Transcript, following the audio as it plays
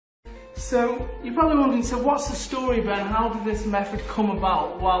So you're probably wondering, so what's the story, Ben? How did this method come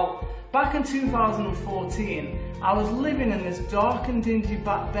about? Well, back in 2014, I was living in this dark and dingy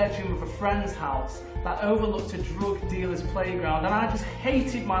back bedroom of a friend's house that overlooked a drug dealer's playground, and I just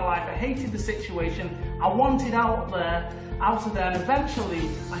hated my life. I hated the situation. I wanted out of there, and eventually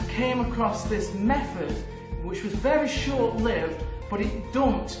I came across this method, which was very short-lived, but it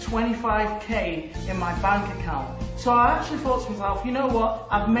dumped 25k in my bank account. So I actually thought to myself, you know what,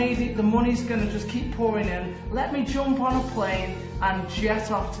 I've made it, the money's gonna just keep pouring in, let me jump on a plane and jet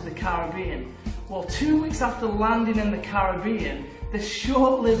off to the Caribbean. Well, 2 weeks after landing in the Caribbean, this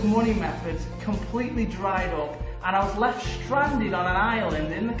short-lived money method completely dried up, and I was left stranded on an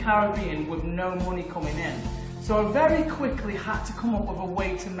island in the Caribbean with no money coming in. So I very quickly had to come up with a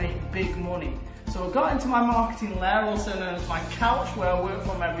way to make big money. So I got into my marketing lair, also known as my couch, where I work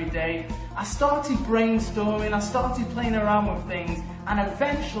from every day. I started brainstorming, I started playing around with things, and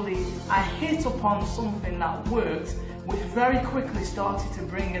eventually I hit upon something that worked, which very quickly started to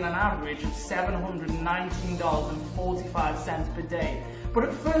bring in an average of $719.45 per day. But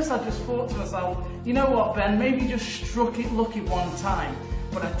at first I just thought to myself, you know what, Ben, maybe just struck it lucky one time.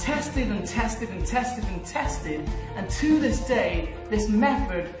 But I tested and tested and tested and tested, and to this day, this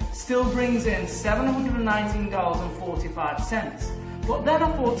method still brings in $719.45. But then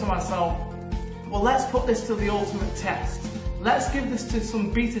I thought to myself, well, let's put this to the ultimate test. Let's give this to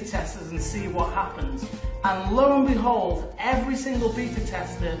some beta testers and see what happens. And lo and behold, every single beta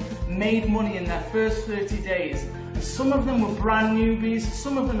tester made money in their first 30 days. And some of them were brand newbies,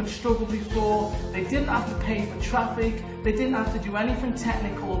 some of them had struggled before, they didn't have to pay for traffic, they didn't have to do anything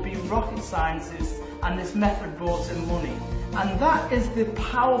technical or be rocket scientists, and this method brought in money. And that is the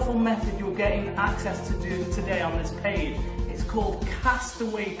powerful method you're getting access to do today on this page. It's called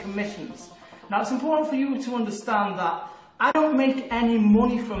Castaway commissions. Now it's important for you to understand that I don't make any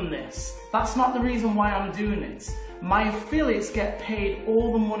money from this. That's not the reason why I'm doing it. My affiliates get paid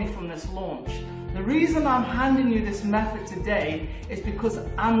all the money from this launch. The reason I'm handing you this method today is because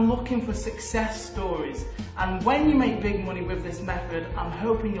I'm looking for success stories. And when you make big money with this method, I'm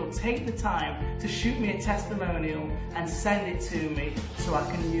hoping you'll take the time to shoot me a testimonial and send it to me so I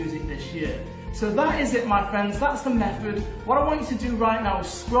can use it this year. So that is it, my friends, that's the method. What I want you to do right now is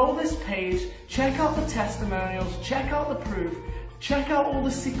scroll this page, check out the testimonials, check out the proof, check out all the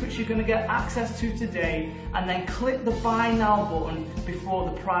secrets you're going to get access to today, and then click the buy now button before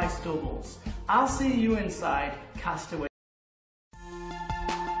the price doubles. I'll see you inside Castaway.